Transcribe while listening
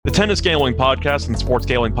Tennis Gambling Podcast and the Sports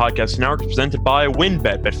Gambling Podcast Network is presented by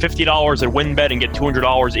WynnBET. Bet $50 at WynnBET and get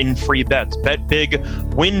 $200 in free bets. Bet big,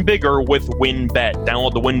 win bigger with WynnBET.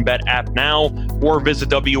 Download the WynnBET app now or visit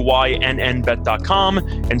wynnbet.com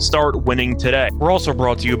and start winning today. We're also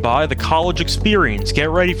brought to you by the College Experience.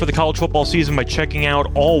 Get ready for the college football season by checking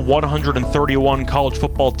out all 131 college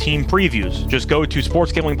football team previews. Just go to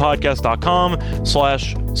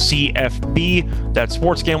sportsgamblingpodcast.com/CFB. That's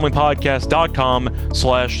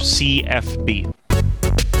sportsgamblingpodcast.com/CFB.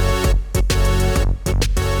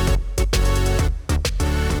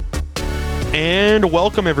 And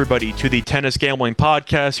welcome everybody to the Tennis Gambling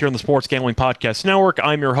Podcast here on the Sports Gambling Podcast Network.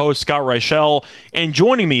 I'm your host, Scott Reichel, and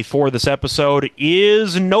joining me for this episode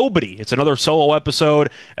is nobody. It's another solo episode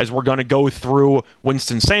as we're going to go through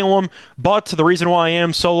Winston-Salem, but the reason why I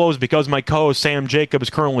am solo is because my co-host Sam Jacob is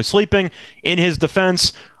currently sleeping. In his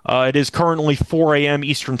defense, it is currently 4 a.m.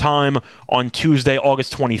 Eastern Time on Tuesday,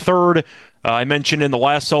 August 23rd. I mentioned in the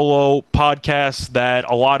last solo podcast that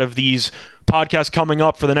a lot of these podcasts coming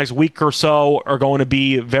up for the next week or so are going to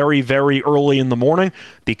be very, very early in the morning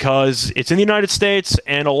because it's in the United States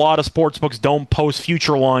and a lot of sportsbooks don't post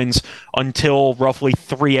future lines until roughly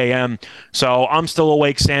 3 a.m. So I'm still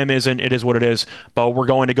awake. Sam isn't. It is what it is. But we're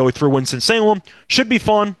going to go through Winston-Salem. Should be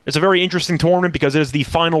fun. It's a very interesting tournament because it is the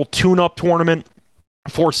final tune-up tournament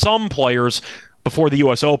for some players before the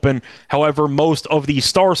U.S. Open. However, most of the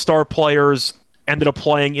star players ended up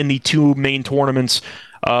playing in the two main tournaments,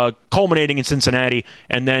 culminating in Cincinnati,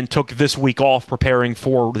 and then took this week off preparing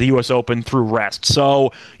for the U.S. Open through rest.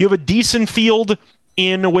 So you have a decent field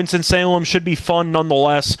in Winston-Salem. Should be fun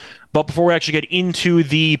nonetheless. But before we actually get into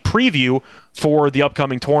the preview for the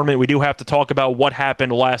upcoming tournament, we do have to talk about what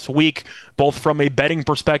happened last week, both from a betting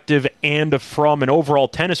perspective and from an overall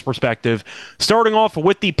tennis perspective. Starting off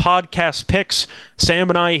with the podcast picks, Sam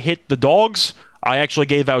and I hit the dogs. I actually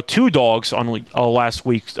gave out two dogs on last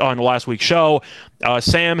week's show.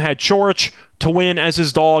 Sam had Coric to win as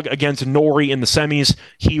his dog against Norrie in the semis.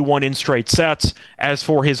 He won in straight sets. As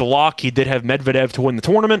for his lock, he did have Medvedev to win the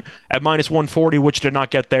tournament at -140, which did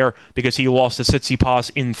not get there because he lost to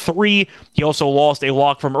Tsitsipas in 3. He also lost a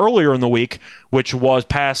lock from earlier in the week, which was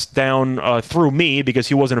passed down through me because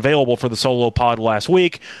he wasn't available for the solo pod last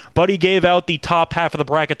week. But he gave out the top half of the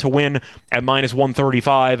bracket to win at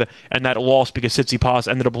 -135, and that lost because Tsitsipas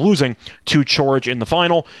ended up losing to Coric in the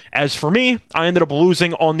final. As for me, I ended up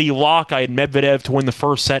losing on the lock. I had Medvedev to win the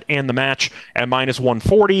first set and the match at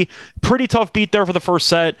 -140. Pretty tough beat there for the first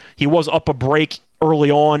set. He was up a break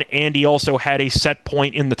early on, and he also had a set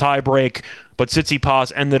point in the tiebreak, but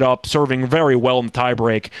Tsitsipas ended up serving very well in the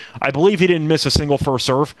tiebreak. I believe he didn't miss a single first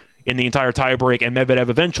serve in the entire tiebreak, and Medvedev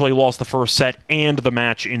eventually lost the first set and the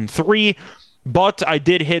match in 3. But I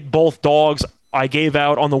did hit both dogs. I gave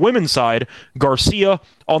out on the women's side Garcia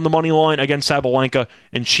on the money line against Sabalenka,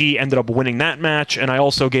 and she ended up winning that match. And I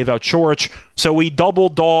also gave out Coric. So we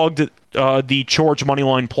double-dogged the Coric money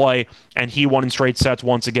line play, and he won in straight sets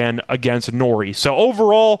once again against Norrie. So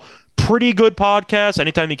overall, pretty good podcast.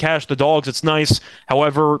 Anytime you cash the dogs, it's nice.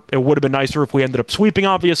 However, it would have been nicer if we ended up sweeping,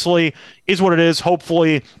 obviously. Is what it is.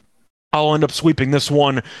 Hopefully I'll end up sweeping this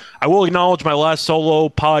one. I will acknowledge my last solo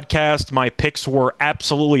podcast. My picks were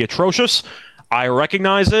absolutely atrocious. I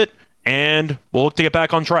recognize it, and we'll look to get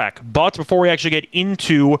back on track. But before we actually get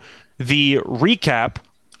into the recap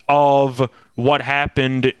of what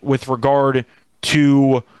happened with regard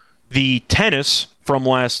to the tennis from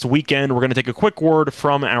last weekend, we're going to take a quick word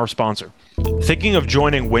from our sponsor. Thinking of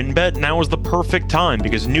joining WynnBET? Now is the perfect time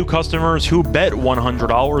because new customers who bet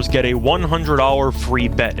 $100 get a $100 free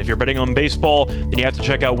bet. If you're betting on baseball, then you have to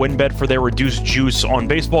check out WynnBET for their reduced juice on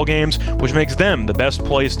baseball games, which makes them the best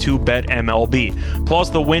place to bet MLB. Plus,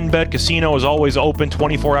 the WynnBET casino is always open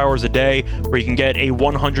 24 hours a day, where you can get a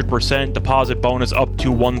 100% deposit bonus up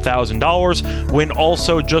to $1,000. Wynn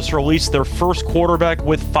also just released their first quarterback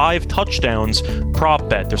with 5 touchdowns prop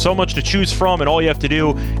bet. There's so much to choose from, and all you have to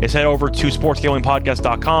do is head over to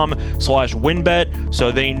sportsgamblingpodcast.com/WynnBET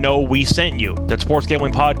so they know we sent you. That's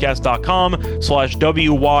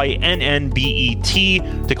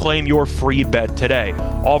sportsgamblingpodcast.com/WYNNBET to claim your free bet today.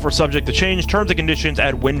 Offer subject to change. Terms and conditions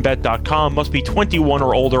at WynnBET.com. Must be 21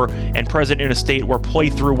 or older and present in a state where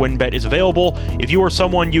playthrough WynnBET is available. If you or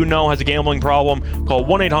someone you know has a gambling problem, call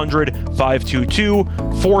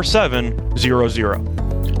 1-800-522-4700.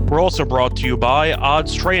 We're also brought to you by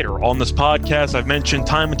Odds Trader. On this podcast, I've mentioned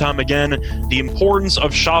time and time again the importance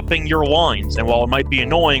of shopping your lines. And while it might be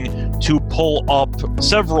annoying to pull up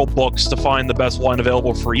several books to find the best line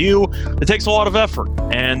available for you. It takes a lot of effort,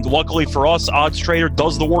 and luckily for us, OddsTrader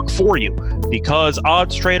does the work for you, because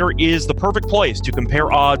OddsTrader is the perfect place to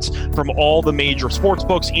compare odds from all the major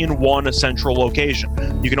sportsbooks in one central location.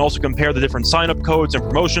 You can also compare the different sign-up codes and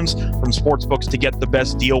promotions from sportsbooks to get the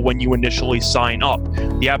best deal when you initially sign up.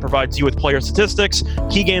 The app provides you with player statistics,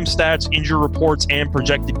 key game stats, injury reports, and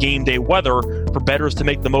projected game day weather for bettors to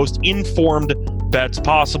make the most informed bets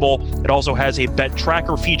possible. It also has a bet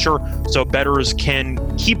tracker feature, so bettors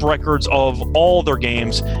can keep records of all their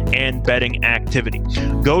games and betting activity.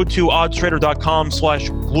 Go to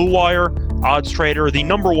oddstrader.com/bluewire. OddsTrader, the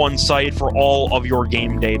number one site for all of your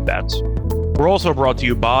game day bets. We're also brought to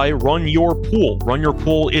you by Run Your Pool. Run Your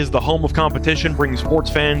Pool is the home of competition, bringing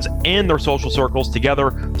sports fans and their social circles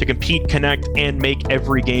together to compete, connect, and make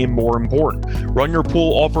every game more important. Run Your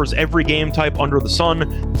Pool offers every game type under the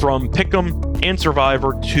sun, from Pick'em and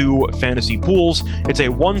Survivor to fantasy pools. It's a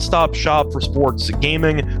one-stop shop for sports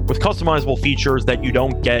gaming with customizable features that you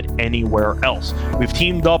don't get anywhere else. We've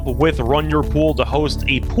teamed up with Run Your Pool to host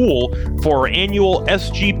a pool for our annual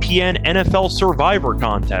SGPN NFL Survivor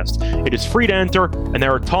contest. It is free to enter, and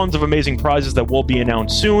there are tons of amazing prizes that will be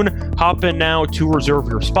announced soon. Hop in now to reserve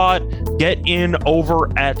your spot. Get in over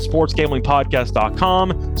at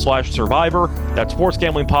sportsgamblingpodcast.com/survivor. That's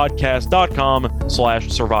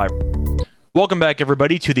sportsgamblingpodcast.com/survivor. Welcome back,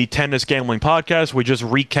 everybody, to the Tennis Gambling Podcast. We just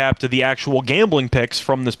recapped the actual gambling picks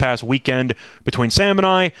from this past weekend between Sam and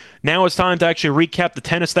I. Now it's time to actually recap the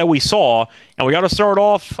tennis that we saw. And we got to start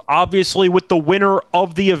off, obviously, with the winner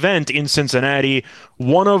of the event in Cincinnati.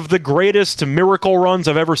 One of the greatest miracle runs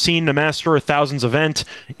I've ever seen in a Master of Thousands event.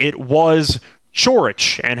 It was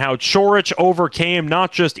Coric, and how Coric overcame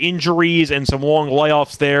not just injuries and some long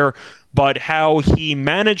layoffs there, but how he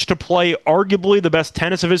managed to play arguably the best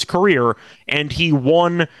tennis of his career, and he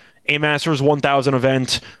won a Masters 1000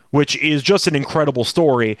 event, which is just an incredible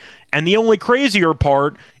story. And the only crazier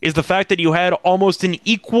part is the fact that you had almost an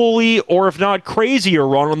equally, or if not crazier,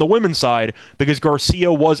 run on the women's side, because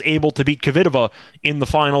Garcia was able to beat Kvitova in the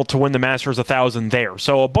final to win the Masters 1000 there.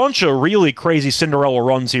 So a bunch of really crazy Cinderella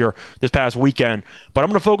runs here this past weekend. But I'm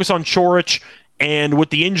going to focus on Coric. And with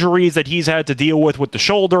the injuries that he's had to deal with the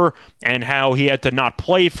shoulder, and how he had to not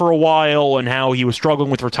play for a while, and how he was struggling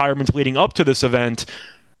with retirements leading up to this event,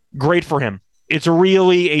 great for him. It's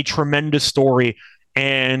really a tremendous story,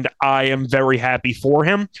 and I am very happy for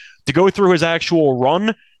him. To go through his actual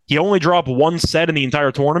run, he only dropped one set in the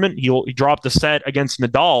entire tournament. He dropped a set against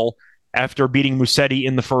Nadal after beating Musetti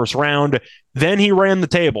in the first round. Then he ran the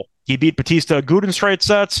table. He beat Bautista Agut in straight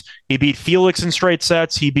sets. He beat Felix in straight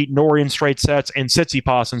sets. He beat Norrie in straight sets, and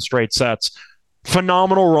Tsitsipas in straight sets.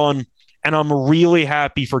 Phenomenal run, and I'm really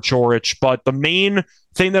happy for Coric. But the main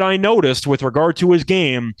thing that I noticed with regard to his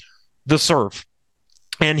game, the serve.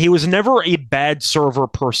 And he was never a bad server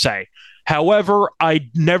per se. However,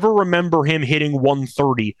 I never remember him hitting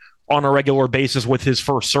 130 on a regular basis with his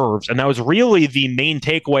first serves. And that was really the main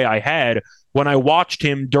takeaway I had when I watched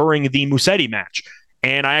him during the Musetti match.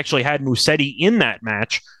 And I actually had Musetti in that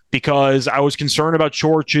match because I was concerned about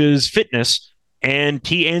Coric's fitness, and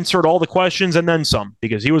he answered all the questions and then some,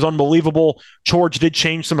 because he was unbelievable. Coric did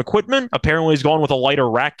change some equipment. Apparently he's gone with a lighter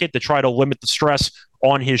racket to try to limit the stress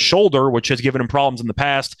on his shoulder, which has given him problems in the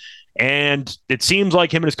past. And it seems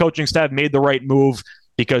like him and his coaching staff made the right move,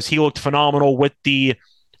 because he looked phenomenal with the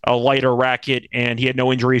lighter racket, and he had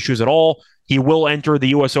no injury issues at all. He will enter the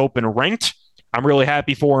U.S. Open ranked. I'm really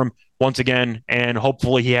happy for him once again, and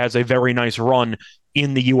hopefully he has a very nice run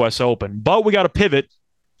in the U.S. Open. But we got to pivot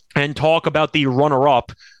and talk about the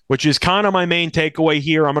runner-up, which is kind of my main takeaway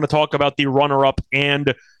here. I'm going to talk about the runner-up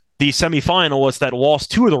and the semifinalists that lost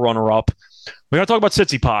to the runner-up. We're going to talk about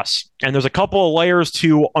Tsitsipas, and there's a couple of layers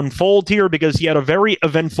to unfold here because he had a very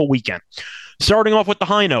eventful weekend. Starting off with the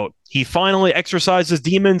high note, he finally exercised his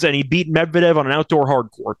demons, and he beat Medvedev on an outdoor hard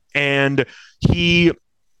court. And he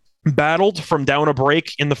battled from down a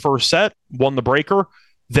break in the first set, won the breaker.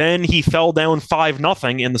 Then he fell down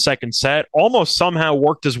 5-0 in the second set, almost somehow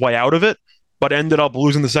worked his way out of it, but ended up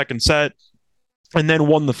losing the second set, and then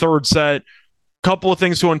won the third set. Couple of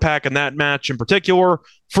things to unpack in that match in particular.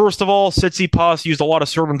 First of all, Tsitsipas used a lot of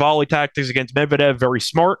serve and volley tactics against Medvedev. Very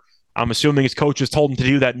smart. I'm assuming his coaches told him to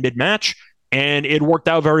do that mid-match, and it worked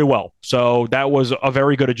out very well. So that was a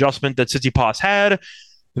very good adjustment that Tsitsipas had.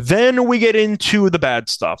 Then we get into the bad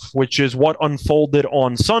stuff, which is what unfolded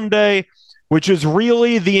on Sunday, which is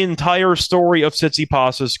really the entire story of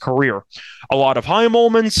Tsitsipas's career. A lot of high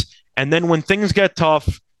moments, and then when things get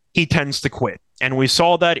tough, he tends to quit. And we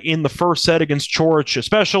saw that in the first set against Coric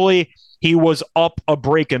especially. He was up a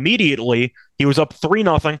break immediately. He was up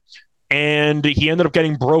 3-0. and he ended up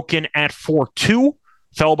getting broken at 4-2,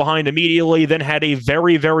 fell behind immediately, then had a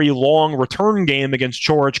very, very long return game against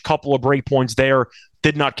Coric, couple of break points there,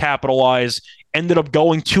 did not capitalize, ended up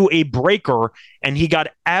going to a breaker, and he got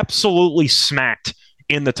absolutely smacked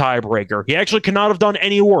in the tiebreaker. He actually could not have done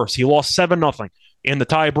any worse. He lost 7-0 in the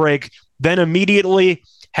tiebreak, then immediately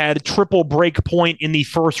had triple break point in the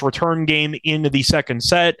first return game into the second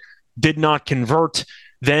set, did not convert,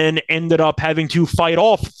 then ended up having to fight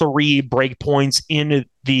off 3 break points in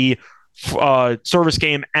the service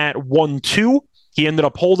game at 1-2. He ended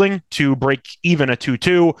up holding to break even at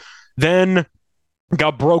 2-2, then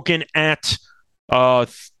got broken at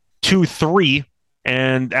 2-3.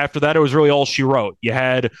 And after that, it was really all she wrote. You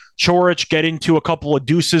had Coric get into a couple of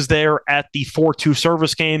deuces there at the 4-2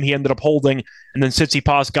 service game. He ended up holding, and then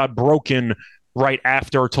Tsitsipas got broken right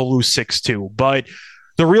after to lose 6-2. But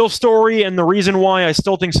the real story and the reason why I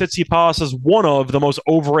still think Tsitsipas is one of the most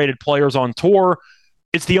overrated players on tour,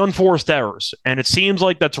 it's the unforced errors. And it seems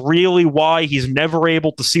like that's really why he's never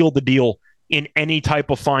able to seal the deal in any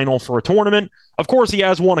type of final for a tournament. Of course, he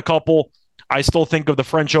has won a couple. I still think of the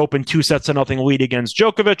French Open 2-0 lead against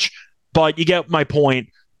Djokovic, but you get my point.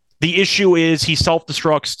 The issue is he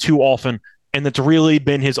self-destructs too often, and that's really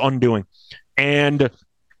been his undoing. And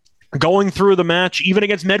going through the match, even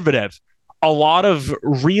against Medvedev, a lot of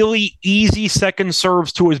really easy second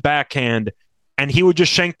serves to his backhand, and he would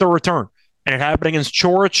just shank the return. And it happened against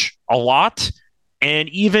Coric a lot. And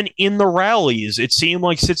even in the rallies, it seemed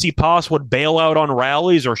like Tsitsipas would bail out on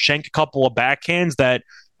rallies or shank a couple of backhands that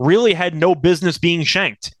really had no business being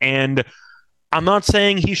shanked. And I'm not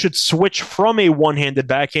saying he should switch from a one-handed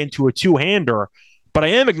backhand to a two-hander, but I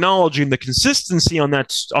am acknowledging the consistency on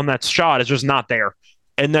that shot is just not there.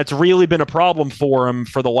 And that's really been a problem for him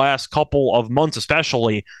for the last couple of months,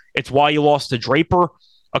 especially. It's why he lost to Draper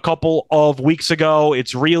a couple of weeks ago.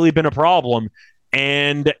 It's really been a problem.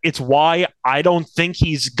 And it's why I don't think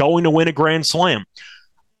he's going to win a Grand Slam.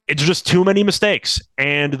 It's just too many mistakes.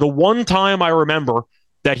 And the one time I remember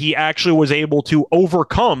that he actually was able to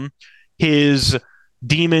overcome his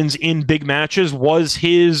demons in big matches was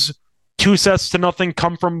his 2-0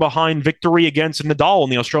 come from behind victory against Nadal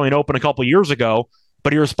in the Australian Open a couple of years ago.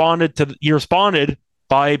 But he responded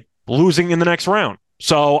by losing in the next round.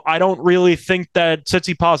 So I don't really think that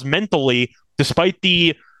Tsitsipas mentally, despite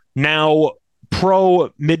the now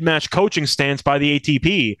pro mid-match coaching stance by the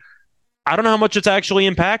ATP, I don't know how much it's actually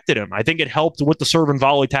impacted him. I think it helped with the serve and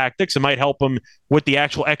volley tactics. It might help him with the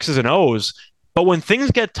actual X's and O's. But when things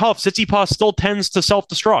get tough, Tsitsipas still tends to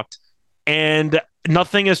self-destruct. And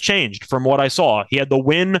nothing has changed from what I saw. He had the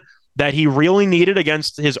win that he really needed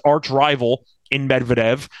against his arch rival in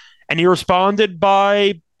Medvedev, and he responded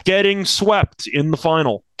by getting swept in the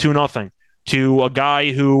final 2-0 to a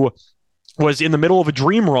guy who was in the middle of a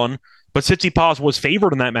dream run, but Tsitsipas was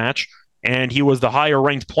favored in that match, and he was the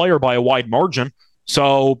higher-ranked player by a wide margin.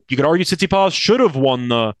 So you could argue Tsitsipas should have won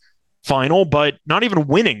the final, but not even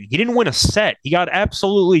winning. He didn't win a set. He got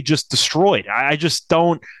absolutely just destroyed. I just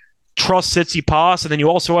don't trust Tsitsipas. And then you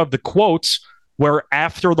also have the quotes where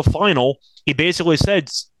after the final, he basically said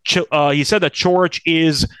that Coric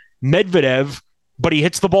is Medvedev, but he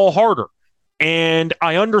hits the ball harder. And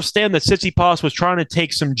I understand that Tsitsipas was trying to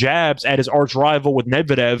take some jabs at his arch rival with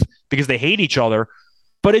Medvedev because they hate each other,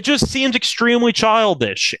 but it just seems extremely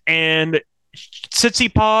childish. And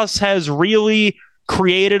Tsitsipas has really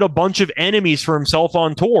created a bunch of enemies for himself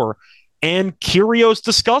on tour. And Kyrgios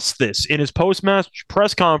discussed this in his post-match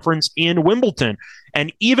press conference in Wimbledon.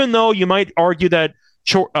 And even though you might argue that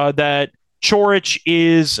Coric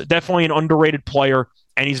is definitely an underrated player,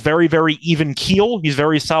 and he's very, very even keel. He's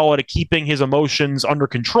very solid at keeping his emotions under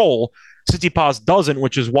control. Tsitsipas doesn't,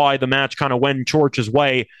 which is why the match kind of went Coric's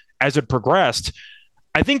way as it progressed.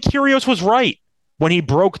 I think Kyrgios was right when he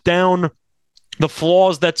broke down the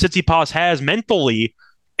flaws that Tsitsipas has mentally.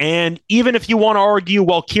 And even if you want to argue,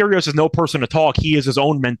 well, Kyrgios is no person to talk, he is his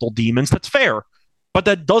own mental demons, that's fair. But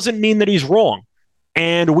that doesn't mean that he's wrong.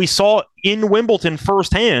 And we saw in Wimbledon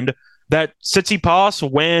firsthand that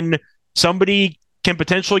Tsitsipas, when somebody can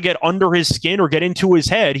potentially get under his skin or get into his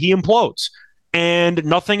head, he implodes. And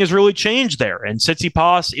nothing has really changed there. And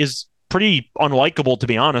Tsitsipas is pretty unlikable, to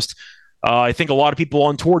be honest. I think a lot of people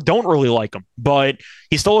on tour don't really like him, but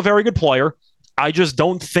he's still a very good player. I just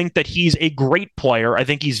don't think that he's a great player. I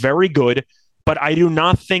think he's very good, but I do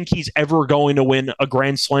not think he's ever going to win a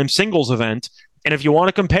Grand Slam singles event. And if you want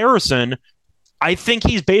a comparison, I think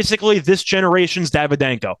he's basically this generation's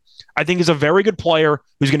Davydenko. I think he's a very good player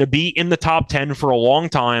who's going to be in the top 10 for a long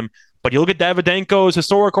time. But you look at Davydenko's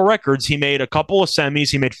historical records, he made a couple of semis.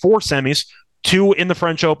 He made 4 semis two in the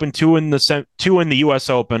French Open, two in the U.S.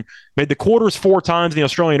 Open, made the quarters 4 times in the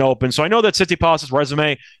Australian Open. So I know that Tsitsipas's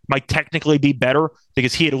resume might technically be better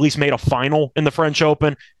because he had at least made a final in the French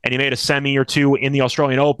Open and he made a semi or two in the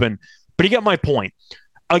Australian Open. But you get my point.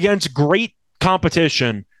 Against great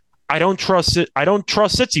competition, I don't trust it. I don't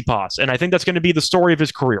trust Tsitsipas, and I think that's going to be the story of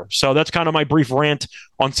his career. So that's kind of my brief rant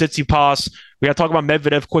on Tsitsipas. We got to talk about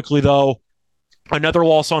Medvedev quickly, though. Another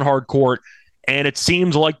loss on hard court, and it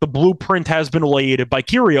seems like the blueprint has been laid by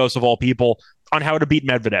Kyrgios, of all people, on how to beat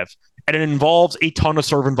Medvedev, and it involves a ton of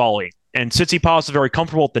serve and volley. And Tsitsipas is very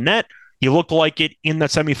comfortable at the net. He looked like it in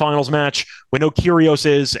that semifinals match. We know Kyrgios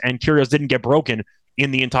is, and Kyrgios didn't get broken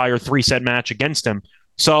in the entire 3-set match against him.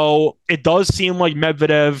 So it does seem like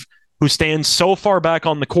Medvedev, who stands so far back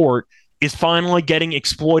on the court, is finally getting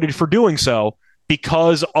exploited for doing so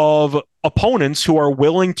because of opponents who are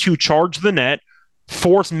willing to charge the net,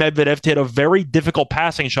 force Medvedev to hit a very difficult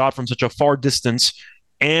passing shot from such a far distance,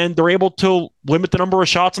 and they're able to limit the number of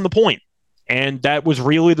shots on the point. And that was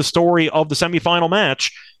really the story of the semifinal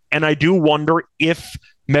match. And I do wonder if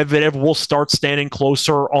Medvedev will start standing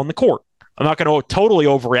closer on the court. I'm not going to totally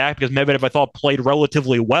overreact because Medvedev, I thought, played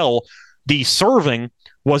relatively well. The serving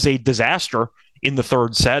was a disaster in the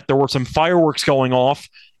 3rd set. There were some fireworks going off,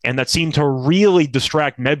 and that seemed to really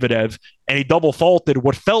distract Medvedev, and he double faulted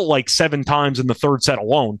what felt like 7 times in the 3rd set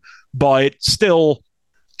alone. But still,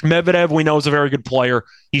 Medvedev, we know, is a very good player.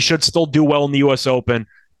 He should still do well in the U.S. Open.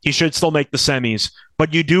 He should still make the semis.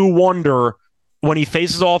 But you do wonder when he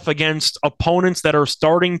faces off against opponents that are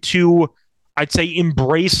starting to, I'd say,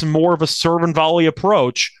 embrace more of a serve and volley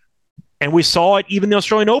approach. And we saw it even in the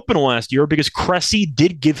Australian Open last year because Cressy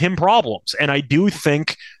did give him problems. And I do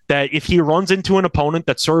think that if he runs into an opponent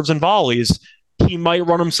that serves and volleys, he might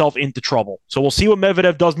run himself into trouble. So we'll see what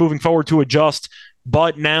Medvedev does moving forward to adjust.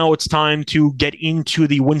 But now it's time to get into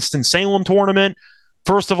the Winston-Salem tournament.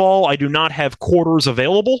 First of all, I do not have quarters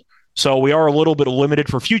available. So we are a little bit limited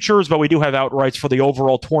for futures, but we do have outrights for the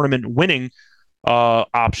overall tournament winning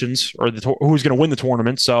options, or who's going to win the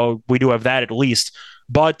tournament. So we do have that at least.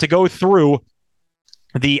 But to go through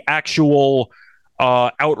the actual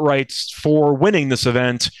outrights for winning this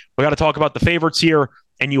event, we got to talk about the favorites here.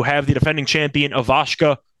 And you have the defending champion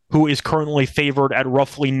Ivashka, who is currently favored at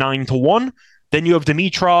roughly 9-1. Then you have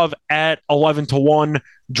Dimitrov at 11-1,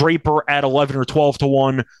 Draper at 11 or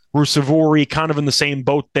 12-1, Ruusuvuori kind of in the same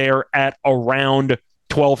boat there at around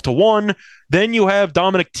 12-1. Then you have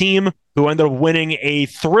Dominic Thiem, who ended up winning a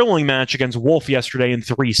thrilling match against Wolf yesterday in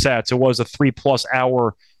 3 sets. It was a 3+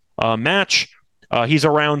 hour match. He's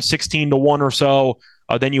around 16-1 or so.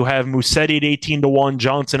 Then you have Musetti at 18-1,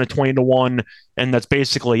 Johnson at 20-1, and that's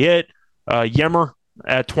basically it. Ymer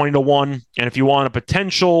at 20-1. And if you want a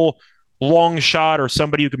potential long shot or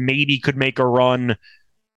somebody who maybe could make a run,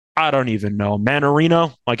 I don't even know.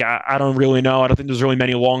 Manarino? I don't really know. I don't think there's really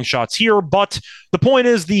many long shots here. But the point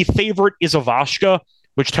is the favorite is Ivashka,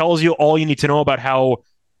 which tells you all you need to know about how,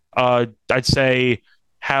 I'd say,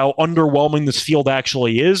 how underwhelming this field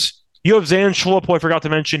actually is. You have Zandschulp, who I forgot to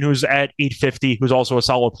mention, who's at 850, who's also a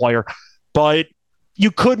solid player. But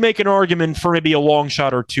you could make an argument for maybe a long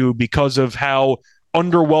shot or two because of how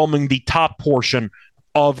underwhelming the top portion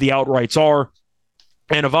of the outrights are.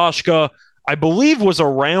 And Ivashka, I believe, was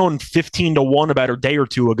around 15-1 about a day or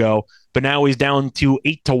two ago, but now he's down to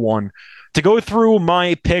 8-1. To go through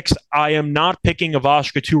my picks, I am not picking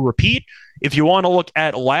Ivashka to repeat. If you want to look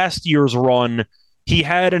at last year's run, he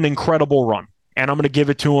had an incredible run, and I'm going to give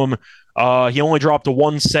it to him. He only dropped a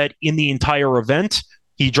 1 set in the entire event.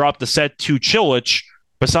 He dropped a set to Cilic.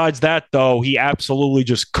 Besides that, though, he absolutely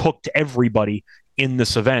just cooked everybody in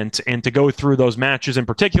this event. And to go through those matches in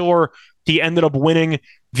particular, he ended up winning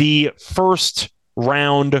the first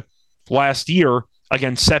round last year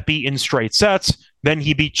against Seppi in straight sets. Then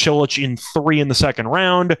he beat Cilic in 3 in the second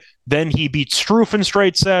round. Then he beat Struff in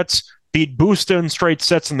straight sets, beat Busta in straight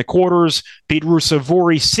sets in the quarters, beat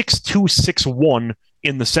Ruusuvuori 6-2, 6-1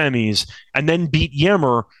 in the semis, and then beat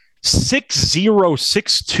Ymer 6-0,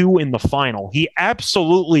 6-2 in the final. He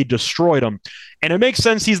absolutely destroyed him. And it makes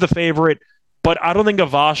sense he's the favorite, but I don't think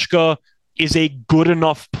Ivashka is a good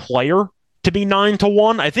enough player to be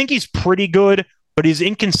 9-1. I think he's pretty good, but he's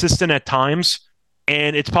inconsistent at times.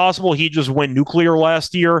 And it's possible he just went nuclear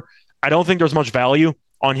last year. I don't think there's much value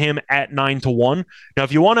on him at 9-1. Now,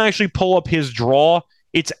 if you want to actually pull up his draw,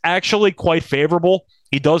 it's actually quite favorable.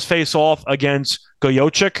 He does face off against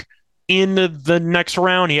Gojocic in the next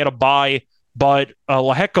round. He had a bye, but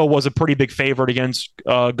Lehecka was a pretty big favorite against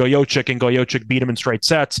Gojocic, and Gojocic beat him in straight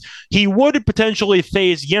sets. He would potentially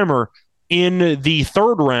face Ymer in the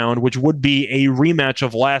third round, which would be a rematch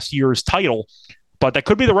of last year's title. But that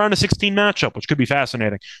could be the round of 16 matchup, which could be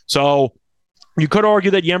fascinating. So you could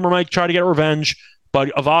argue that Yemmer might try to get revenge, but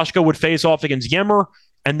Ivashka would face off against Yemmer,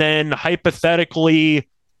 and then hypothetically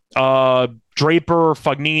Draper,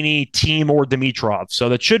 Fognini, Thiem, or Dimitrov. So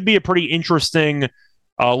that should be a pretty interesting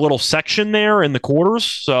little section there in the quarters.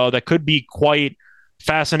 So that could be quite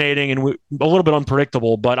fascinating and a little bit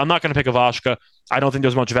unpredictable, but I'm not going to pick Ivashka. I don't think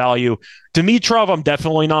there's much value. Dimitrov, I'm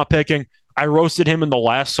definitely not picking. I roasted him in the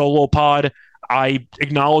last solo pod. I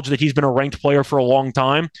acknowledge that he's been a ranked player for a long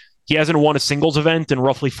time. He hasn't won a singles event in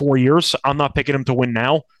roughly 4 years. I'm not picking him to win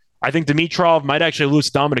now. I think Dimitrov might actually lose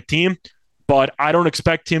to Dominic Thiem, but I don't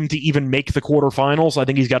expect him to even make the quarterfinals. I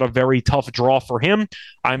think he's got a very tough draw for him.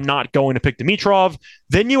 I'm not going to pick Dimitrov.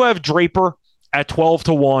 Then you have Draper at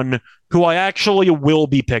 12-1, who I actually will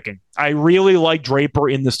be picking. I really like Draper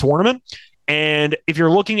in this tournament. And if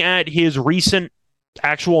you're looking at his recent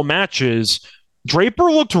actual matches,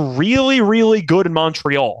 Draper looked really, really good in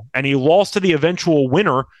Montreal, and he lost to the eventual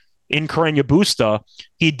winner in Carreño Busta.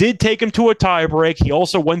 He did take him to a tiebreak. He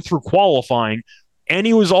also went through qualifying, and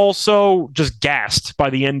he was also just gassed by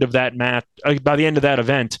the end of that match, by the end of that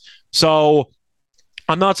event. So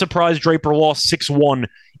I'm not surprised Draper lost 6-1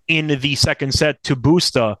 in the second set to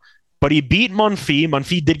Busta, but he beat Monfils.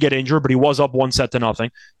 Monfils did get injured, but he was up 1-0.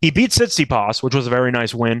 He beat Tsitsipas, which was a very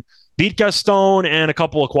nice win. Beat Gaston and a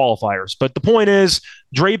couple of qualifiers. But the point is,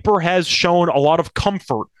 Draper has shown a lot of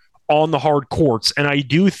comfort on the hard courts, and I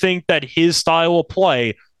do think that his style of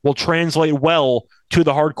play will translate well to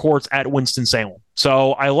the hard courts at Winston-Salem.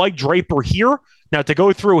 So I like Draper here. Now, to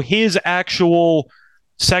go through his actual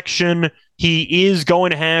section, he is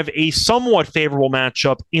going to have a somewhat favorable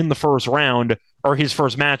matchup in the first round, or his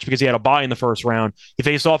first match, because he had a bye in the first round. He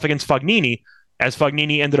faced off against Fognini, as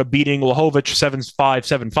Fognini ended up beating Lajovic 7-5,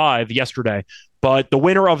 7-5 yesterday. But the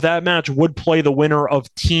winner of that match would play the winner of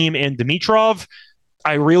Thiem and Dimitrov.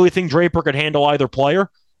 I really think Draper could handle either player.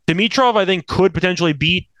 Dimitrov, I think, could potentially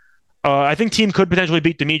beat I think Thiem could potentially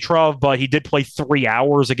beat Dimitrov, but he did play 3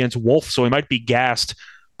 hours against Wolf, so he might be gassed.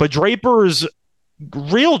 But Draper's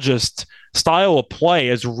real just style of play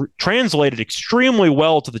has translated extremely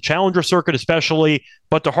well to the challenger circuit, especially,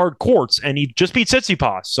 but to hard courts, and he just beat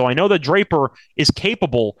Tsitsipas. So I know that Draper is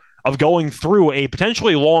capable of going through a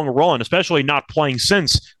potentially long run, especially not playing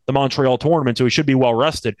since the Montreal tournament, so he should be well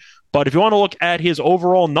rested. But if you want to look at his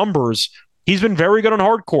overall numbers, he's been very good on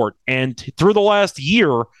hard court, and through the last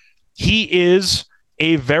year, he is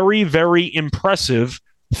a very, very impressive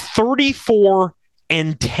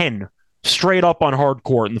 34-10 straight up on hard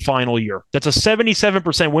court in the final year. That's a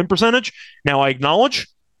 77% win percentage. Now, I acknowledge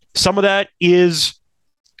some of that is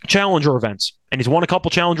challenger events, and he's won a couple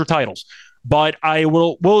challenger titles. But I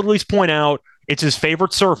will at least point out it's his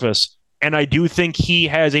favorite surface, and I do think he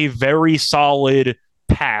has a very solid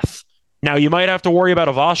path. Now, you might have to worry about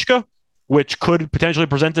Ivashka, which could potentially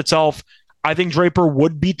present itself. I think Draper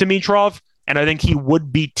would beat Dimitrov, and I think he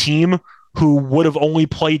would beat Thiem, who would have only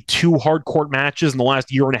played 2 hard court matches in the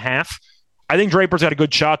last year and a half. I think Draper's got a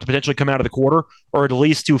good shot to potentially come out of the quarter, or at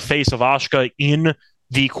least to face Ivashka in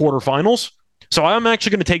the quarterfinals. So I'm actually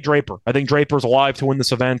going to take Draper. I think Draper's alive to win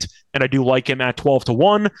this event, and I do like him at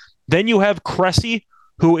 12-1. Then you have Cressy,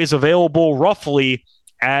 who is available roughly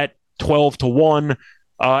at 12-1.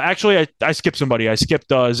 Actually, I skipped somebody. I skipped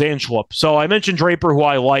Zandschulp. So I mentioned Draper, who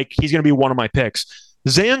I like. He's going to be one of my picks.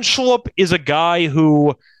 Zandschulp is a guy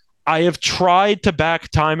who I have tried to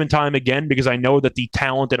back time and time again because I know that the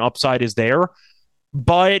talent and upside is there.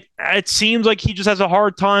 But it seems like he just has a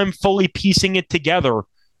hard time fully piecing it together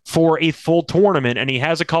for a full tournament, and he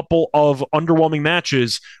has a couple of underwhelming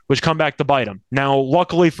matches which come back to bite him. Now,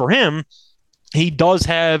 luckily for him, he does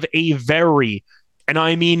have a very, and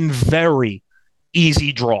I mean very,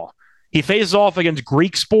 easy draw. He faces off against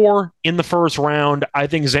Greek Spore in the first round. I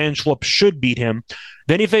think Zandschulp should beat him.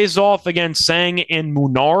 Then he faces off against Sang and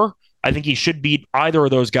Munar. I think he should beat either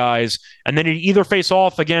of those guys. And then he'd either face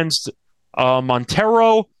off against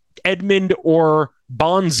Montero, Edmund, or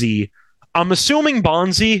Bonzi. I'm assuming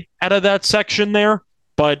Bonzi out of that section there,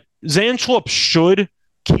 but Zandschulp should,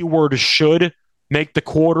 keyword should, make the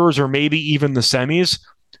quarters or maybe even the semis.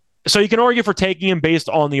 So you can argue for taking him based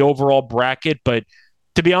on the overall bracket, but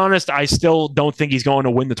to be honest, I still don't think he's going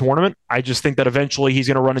to win the tournament. I just think that eventually he's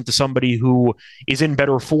going to run into somebody who is in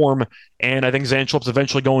better form, and I think Zandschulp's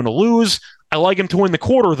eventually going to lose. I like him to win the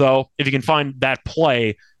quarter, though, if you can find that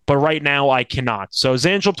play, but right now I cannot. So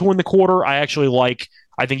Zandschulp to win the quarter, I actually like.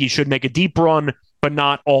 I think he should make a deep run, but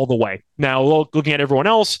not all the way. Now, looking at everyone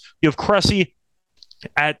else, you have Cressy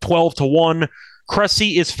at 12-1.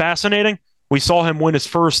 Cressy is fascinating. We saw him win his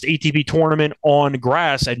first ATP tournament on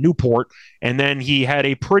grass at Newport, and then he had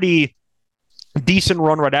a pretty decent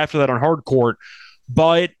run right after that on hard court.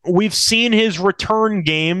 But we've seen his return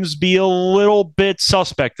games be a little bit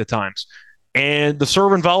suspect at times. And the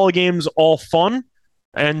serve and volley game's all fun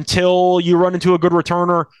until you run into a good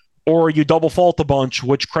returner or you double fault a bunch,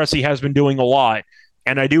 which Cressy has been doing a lot.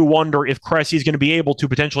 And I do wonder if Cressy is going to be able to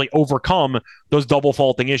potentially overcome those double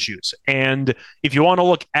faulting issues. And if you want to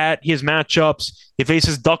look at his matchups, he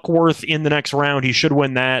faces Duckworth in the next round. He should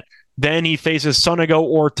win that. Then he faces Sonego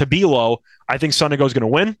or Tabilo. I think Sonego's going to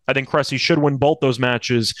win. I think Cressy should win both those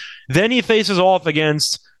matches. Then he faces off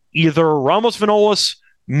against either Ramos Vinolas,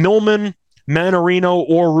 Millman, Manarino,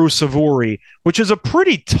 or Rusevori, which is a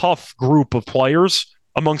pretty tough group of players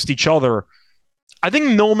amongst each other. I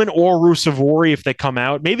think Millman or Rusevori, if they come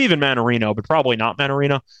out, maybe even Manarino, but probably not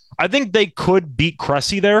Manarino, I think they could beat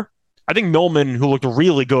Cressy there. I think Millman, who looked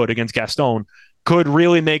really good against Gaston, could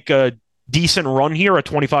really make a decent run here at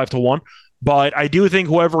 25-1. But I do think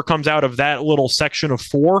whoever comes out of that little section of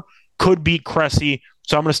 4 could beat Cressy.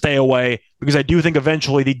 So I'm going to stay away because I do think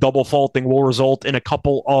eventually the double faulting will result in a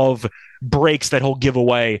couple of breaks that he'll give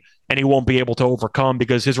away and he won't be able to overcome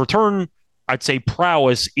because his return, I'd say,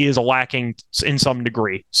 prowess is lacking in some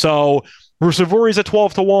degree. So Rusevori's at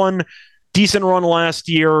 12-1. Decent run last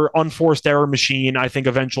year, unforced error machine. I think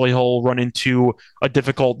eventually he'll run into a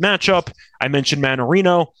difficult matchup. I mentioned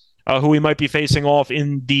Manarino, who he might be facing off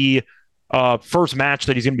in the first match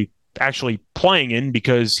that he's going to be actually playing in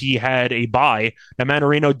because he had a bye. Now,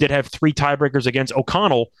 Manarino did have 3 tiebreakers against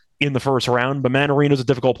O'Connell in the first round, but Manarino's a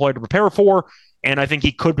difficult player to prepare for, and I think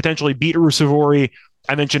he could potentially beat Rusevori.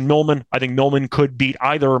 I mentioned Millman. I think Millman could beat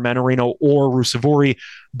either Manarino or Rusevori,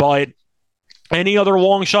 but any other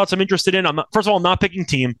long shots I'm interested in? First of all, I'm not picking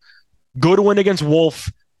team. Good win against Wolf.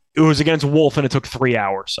 It was against Wolf, and it took 3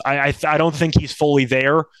 hours. I don't think he's fully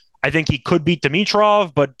there. I think he could beat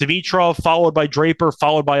Dimitrov, but Dimitrov followed by Draper,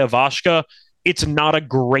 followed by Ivashka. It's not a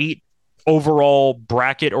great overall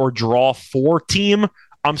bracket or draw for team.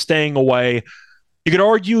 I'm staying away. You could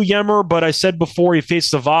argue Yemmer, but I said before he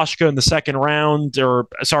faced Ivashka in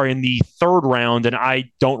the in the third round, and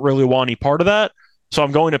I don't really want any part of that. So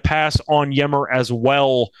I'm going to pass on Yemmer as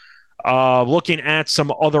well. Looking at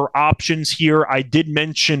some other options here, I did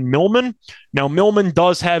mention Millman. Now, Millman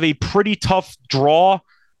does have a pretty tough draw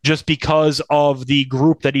just because of the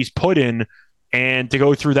group that he's put in. And to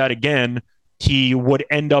go through that again, he would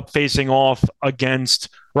end up facing off against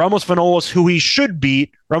Ramos Vinolas, who he should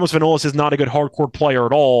beat. Ramos Vinolas is not a good hardcore player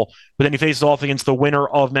at all, but then he faces off against the winner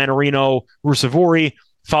of Manarino Rusevori,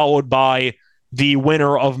 followed by the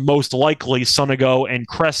winner of most likely Sonego and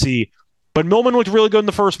Cressy. But Millman looked really good in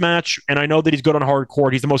the first match, and I know that he's good on hard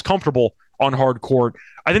court. He's the most comfortable on hard court.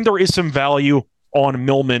 I think there is some value on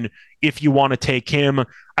Millman if you want to take him.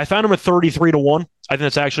 I found him at 33-1. I think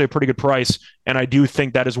that's actually a pretty good price, and I do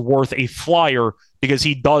think that is worth a flyer because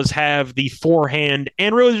he does have the forehand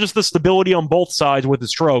and really just the stability on both sides with his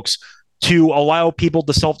strokes to allow people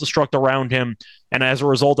to self-destruct around him, and as a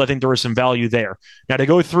result, I think there is some value there. Now, to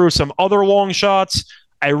go through some other long shots,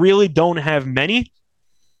 I really don't have many.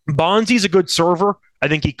 Bonzi's a good server. I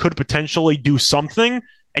think he could potentially do something,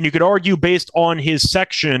 and you could argue based on his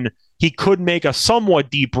section, he could make a somewhat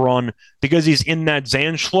deep run because he's in that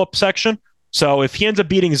Zandschlup section. So if he ends up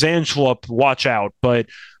beating Zandschlup, watch out. But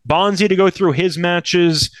Bonzi, to go through his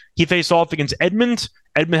matches, he faced off against Edmund.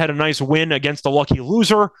 Edmund had a nice win against the lucky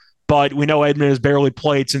loser, but we know Edmund has barely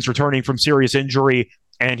played since returning from serious injury,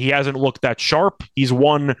 and he hasn't looked that sharp. He's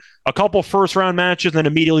won a couple first-round matches and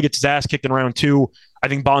then immediately gets his ass kicked in round 2. I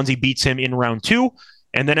think Bonzi beats him in round 2.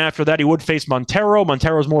 And then after that, he would face Montero.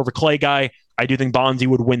 Montero's more of a clay guy. I do think Bonzi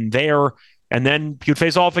would win there. And then he would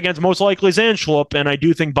face off against most likely Zandschlup, and I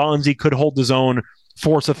do think Bonzi could hold his own,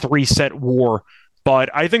 force a 3-set war. But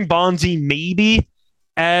I think Bonzi maybe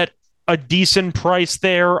at a decent price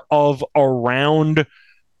there of around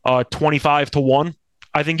 25-1.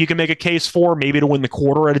 I think you can make a case for maybe to win the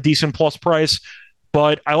quarter at a decent plus price.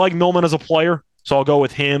 But I like Millman as a player, so I'll go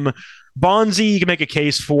with him. Bonzi, you can make a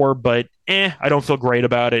case for, but I don't feel great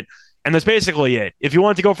about it. And that's basically it. If you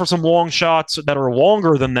want to go for some long shots that are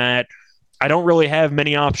longer than that, I don't really have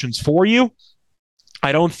many options for you.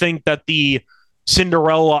 I don't think that the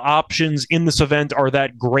Cinderella options in this event are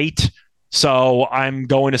that great, so I'm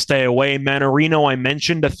going to stay away. Manarino, I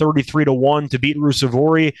mentioned at 33-1 to beat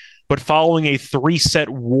Rusevori, but following a 3-set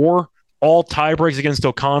war, all tiebreaks against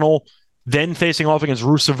O'Connell, then facing off against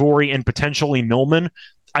Rusevori and potentially Millman,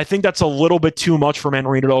 I think that's a little bit too much for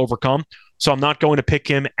Manarino to overcome. So I'm not going to pick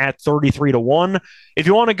him at 33-1. If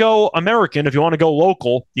you want to go American, if you want to go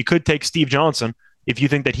local, you could take Steve Johnson if you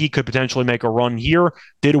think that he could potentially make a run here.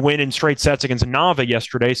 Did win in straight sets against Nava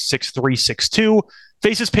yesterday, 6-3, 6-2.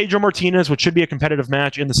 faces Pedro Martinez, which should be a competitive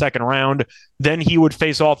match in the second round. Then he would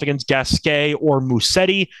face off against Gasquet or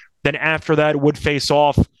Musetti. Then after that would face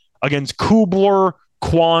off against Kubler,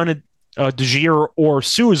 Kwan, DeGier, or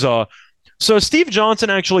Souza. So Steve Johnson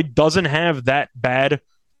actually doesn't have that bad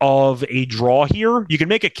of a draw here. You can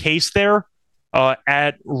make a case there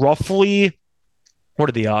at roughly, what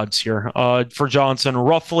are the odds here for Johnson?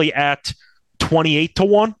 Roughly at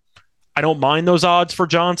 28-1. I don't mind those odds for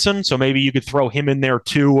Johnson, so maybe you could throw him in there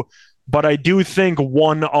too. But I do think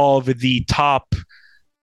one of the top,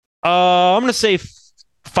 I'm going to say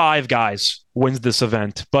 5 guys wins this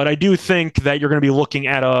event. But I do think that you're going to be looking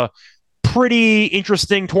at a pretty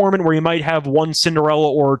interesting tournament where you might have one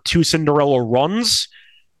Cinderella or 2 Cinderella runs.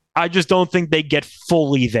 I just don't think they get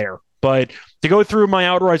fully there. But to go through my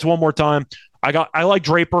outrights one more time, I like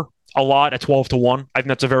Draper a lot at 12-1. I think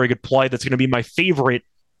that's a very good play. That's going to be my favorite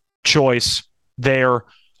choice there.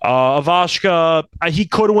 Ivashka, he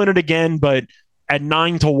could win it again, but at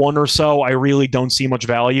 9-1 or so, I really don't see much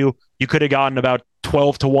value. You could have gotten about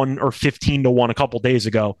 12-1 or 15-1 a couple days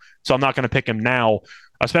ago, so I'm not going to pick him now,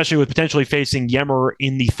 especially with potentially facing Yemmer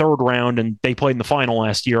in the third round, and they played in the final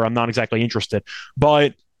last year. I'm not exactly interested.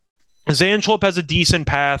 But Zandschulp has a decent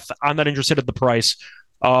path. I'm not interested at the price.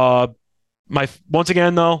 Once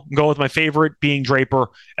again, though, I'm going with my favorite being Draper.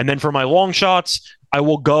 And then for my long shots, I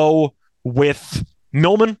will go with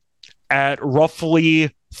Millman at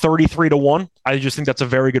roughly 33-1. I just think that's a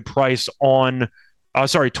very good price on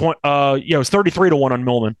it's 33-1 on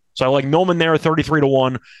Millman. So I like Millman there at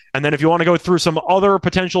 33-1. And then if you want to go through some other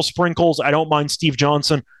potential sprinkles, I don't mind Steve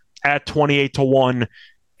Johnson at 28-1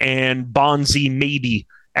 and Bonzi maybe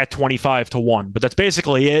at 25-1. But that's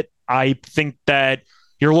basically it. I think that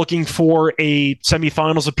you're looking for a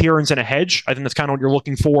semifinals appearance and a hedge. I think that's kind of what you're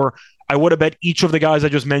looking for. I would have bet each of the guys I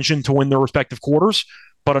just mentioned to win their respective quarters,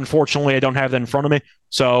 but unfortunately I don't have that in front of me.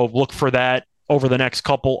 So look for that over the next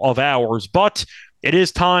couple of hours. But it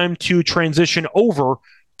is time to transition over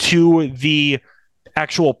to the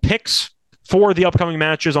actual picks for the upcoming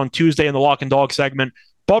matches on Tuesday in the Lock and Dog segment.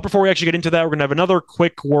 But before we actually get into that, we're going to have another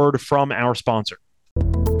quick word from our sponsor.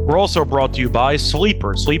 We're also brought to you by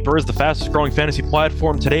Sleeper. Sleeper is the fastest growing fantasy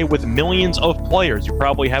platform today with millions of players. You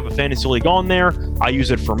probably have a fantasy league on there. I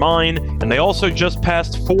use it for mine. And they also just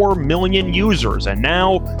passed 4 million users. And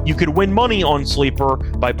now you could win money on Sleeper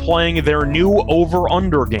by playing their new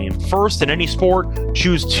over-under game. First, in any sport,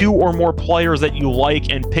 choose 2 or more players that you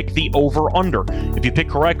like and pick the over-under. If you pick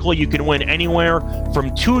correctly, you can win anywhere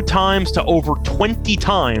from 2 times to over 20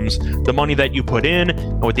 times the money that you put in.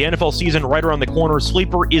 And with the NFL season right around the corner,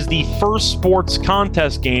 Sleeper is the first sports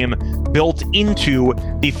contest game built into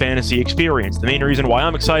the fantasy experience. The main reason why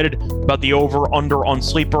I'm excited about the over-under on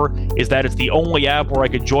Sleeper is that it's the only app where I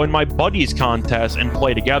could join my buddies' contest and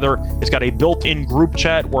play together. It's got a built-in group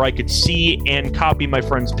chat where I could see and copy my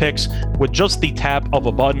friends' picks with just the tap of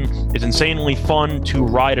a button. It's insanely fun to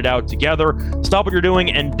ride it out together. Stop what you're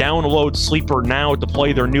doing and download Sleeper now to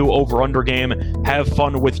play their new over-under game. Have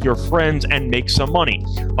fun with your friends and make some money.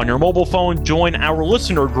 On your mobile phone, join our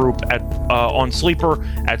listener group on Sleeper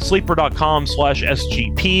at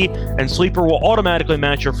sleeper.com/SGP, and Sleeper will automatically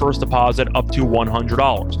match your first deposit up to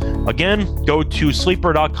 $100. Again, go to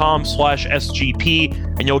sleeper.com/SGP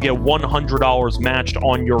and you'll get $100 matched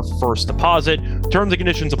on your first deposit. Terms and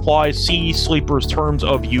conditions apply. See Sleeper's terms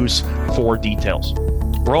of use for details.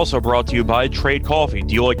 We're also brought to you by Trade Coffee.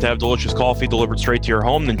 Do you like to have delicious coffee delivered straight to your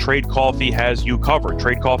home? Then Trade Coffee has you covered.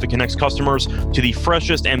 Trade Coffee connects customers to the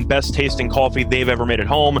freshest and best tasting coffee they've ever made at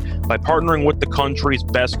home by partnering with the country's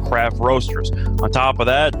best craft roasters. On top of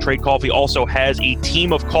that, Trade Coffee also has a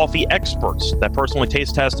team of coffee experts that personally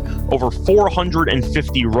taste test over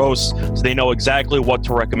 450 roasts, so they know exactly what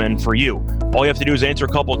to recommend for you. All you have to do is answer a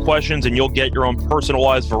couple of questions and you'll get your own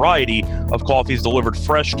personalized variety of coffees delivered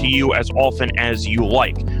fresh to you as often as you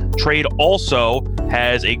like. Trade also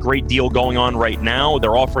has a great deal going on right now.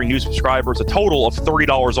 They're offering new subscribers a total of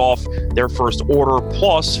 $30 off their first order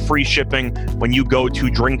plus free shipping when you go to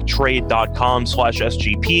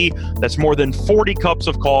drinktrade.com/SGP. That's more than 40 cups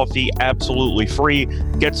of coffee absolutely free.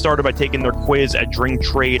 Get started by taking their quiz at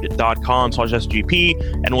drinktrade.com/SGP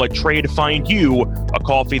and let Trade find you a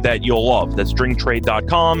coffee that you'll love. That's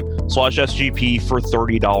drinktrade.com/SGP for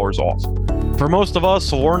 $30 off. For most of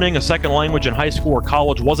us, learning a second language in high school or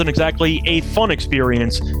college wasn't exactly a fun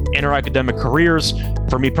experience in our academic careers.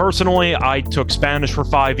 For me personally, I took Spanish for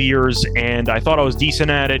 5 years and I thought I was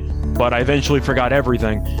decent at it, but I eventually forgot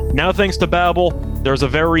everything. Now, thanks to Babbel, there's a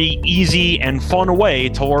very easy and fun way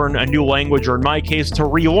to learn a new language, or in my case, to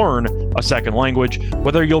relearn a second language.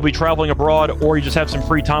 Whether you'll be traveling abroad or you just have some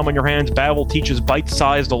free time on your hands, Babbel teaches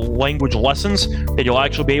bite-sized language lessons that you'll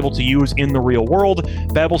actually be able to use in the real world.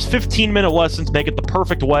 Babbel's 15-minute lessons make it the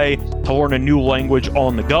perfect way to learn a new language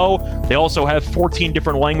on the go. They also have 14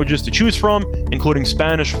 different languages to choose from, including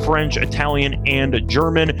Spanish, French, Italian, and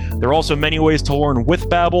German. There are also many ways to learn with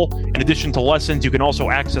Babbel. In addition to lessons, you can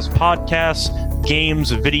also access podcasts,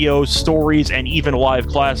 games, videos, stories, and even live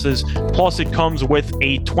classes. Plus, it comes with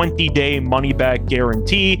a 20-day money-back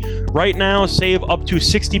guarantee. Right now, save up to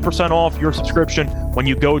 60% off your subscription when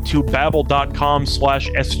you go to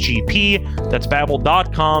babbel.com/SGP. That's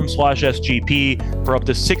babbel.com/SGP for up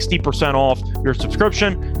to 60% off your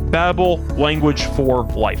subscription. Babbel, language for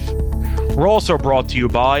life. We're also brought to you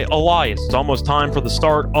by Elias. It's almost time for the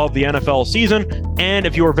start of the NFL season, and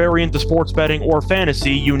if you are very into sports betting or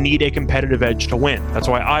fantasy, you need a competitive edge to win. That's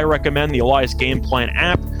why I recommend the Elias Game Plan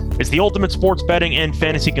app. It's the ultimate sports betting and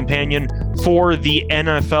fantasy companion for the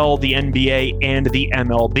NFL, the NBA, and the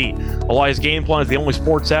MLB. Elias Game Plan is the only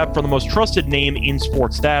sports app for the most trusted name in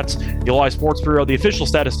sports stats. The Elias Sports Bureau, the official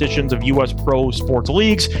statisticians of U.S. pro sports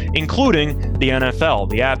leagues, including the NFL.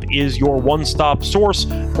 The app is your one-stop source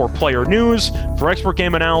for player news, for expert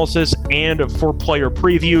game analysis, and for player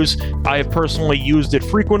previews. I have personally used it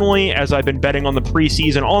frequently as I've been betting on the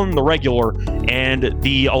preseason on the regular, and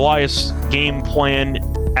the Elias Game Plan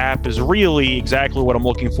app is really exactly what I'm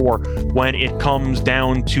looking for when it comes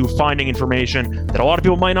down to finding information that a lot of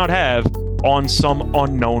people might not have on some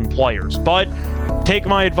unknown players. But take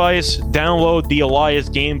my advice, download the Elias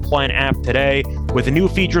Game Plan app today. With the new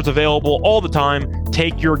features available all the time,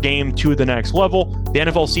 take your game to the next level. The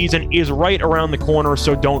NFL season is right around the corner,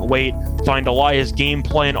 so don't wait. Find Elias Game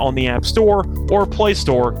Plan on the App Store or Play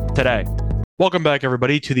Store today. Welcome back,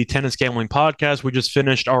 everybody, to the Tennis Gambling Podcast. We just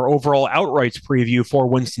finished our overall outrights preview for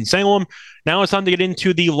Winston-Salem. Now it's time to get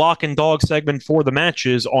into the lock and dog segment for the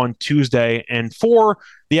matches on Tuesday. And for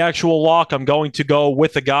the actual lock, I'm going to go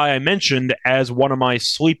with the guy I mentioned as one of my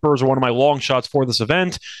sleepers or one of my long shots for this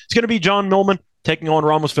event. It's going to be John Millman taking on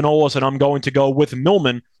Ramos Vinolas, and I'm going to go with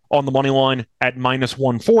Millman on the money line at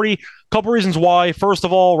 -140. Couple reasons why. First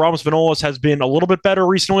of all, Ramos Vinolas has been a little bit better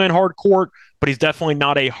recently on hard court, but he's definitely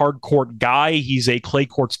not a hard court guy. He's a clay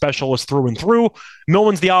court specialist through and through.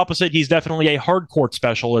 Millman's the opposite. He's definitely a hard court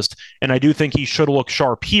specialist, and I do think he should look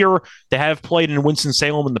sharp here. They have played in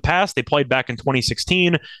Winston-Salem in the past. They played back in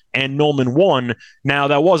 2016, and Millman won. Now,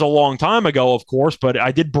 that was a long time ago, of course, but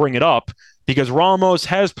I did bring it up because Ramos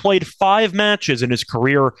has played 5 matches in his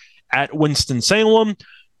career at Winston-Salem,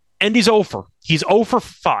 and he's 0 for. He's 0 for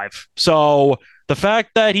 5. So the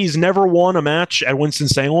fact that he's never won a match at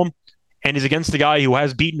Winston-Salem and he's against the guy who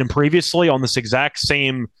has beaten him previously on this exact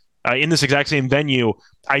same in this exact same venue,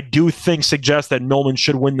 I do think suggests that Millman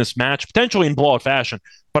should win this match, potentially in blowout fashion.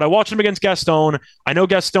 But I watched him against Gaston. I know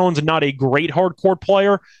Gaston's not a great hard court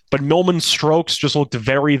player, but Millman's strokes just looked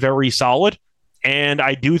very, very solid. And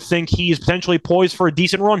I do think he's potentially poised for a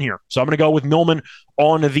decent run here. So I'm going to go with Millman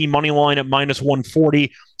on the money line at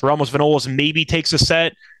 -140. Ramos Vinolas maybe takes a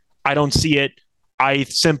set. I don't see it. I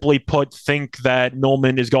simply think that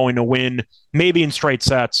Millman is going to win, maybe in straight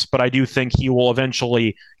sets, but I do think he will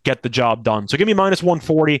eventually get the job done. So give me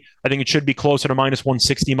 -140. I think it should be closer to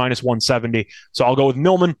 -160, -170. So I'll go with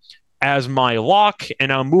Millman as my lock. And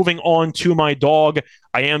now moving on to my dog,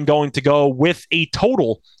 I am going to go with a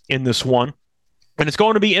total in this one. And it's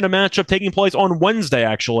going to be in a matchup taking place on Wednesday,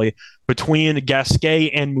 actually, between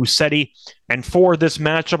Gasquet and Musetti. And for this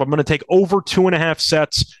matchup, I'm going to take over 2.5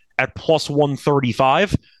 sets at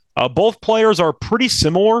 +135. Both players are pretty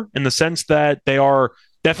similar in the sense that they are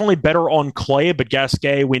definitely better on clay, but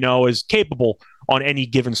Gasquet, we know, is capable on any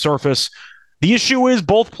given surface. The issue is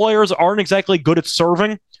both players aren't exactly good at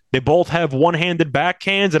serving. They both have one-handed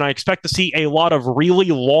backhands, and I expect to see a lot of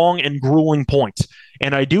really long and grueling points.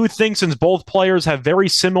 And I do think since both players have very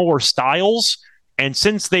similar styles, and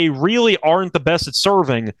since they really aren't the best at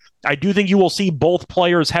serving, I do think you will see both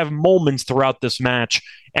players have moments throughout this match.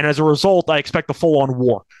 And as a result, I expect a full-on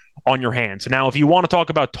war on your hands. Now, if you want to talk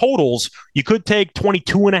about totals, you could take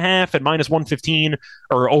 22.5 at -115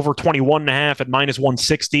 or over 21.5 at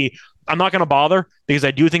 -160. I'm not going to bother because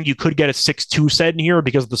I do think you could get a 6-2 set in here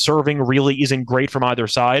because the serving really isn't great from either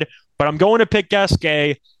side. But I'm going to pick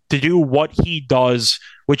Gasquet to do what he does,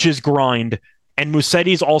 which is grind. And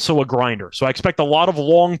Musetti's also a grinder. So I expect a lot of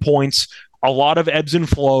long points, a lot of ebbs and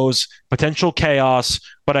flows, potential chaos.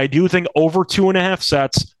 But I do think over 2.5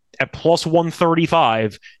 sets at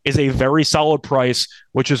 +135 is a very solid price,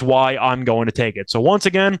 which is why I'm going to take it. So once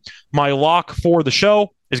again, my lock for the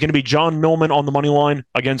show is going to be John Millman on the money line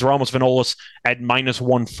against Ramos Vinolas at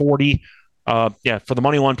 -140. For the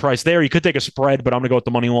money line price there, you could take a spread, but I'm going to go with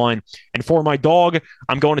the money line. And for my dog,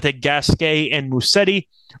 I'm going to take Gasquet and Musetti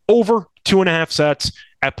over 2.5 sets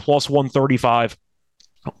at +135.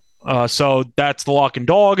 So that's the lock and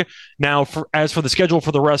dog. Now, as for the schedule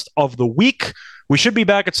for the rest of the week, we should be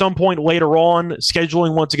back at some point later on.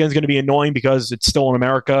 Scheduling, once again, is going to be annoying because it's still in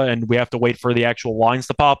America and we have to wait for the actual lines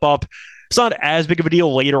to pop up. It's not as big of a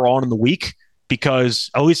deal later on in the week because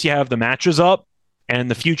at least you have the matches up, and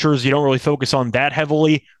the futures, you don't really focus on that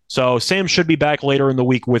heavily. So Sam should be back later in the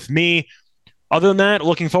week with me. Other than that,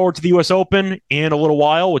 looking forward to the U.S. Open in a little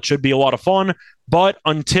while, which should be a lot of fun. But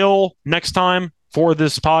until next time for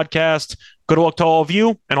this podcast, good luck to all of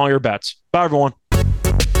you and all your bets. Bye, everyone.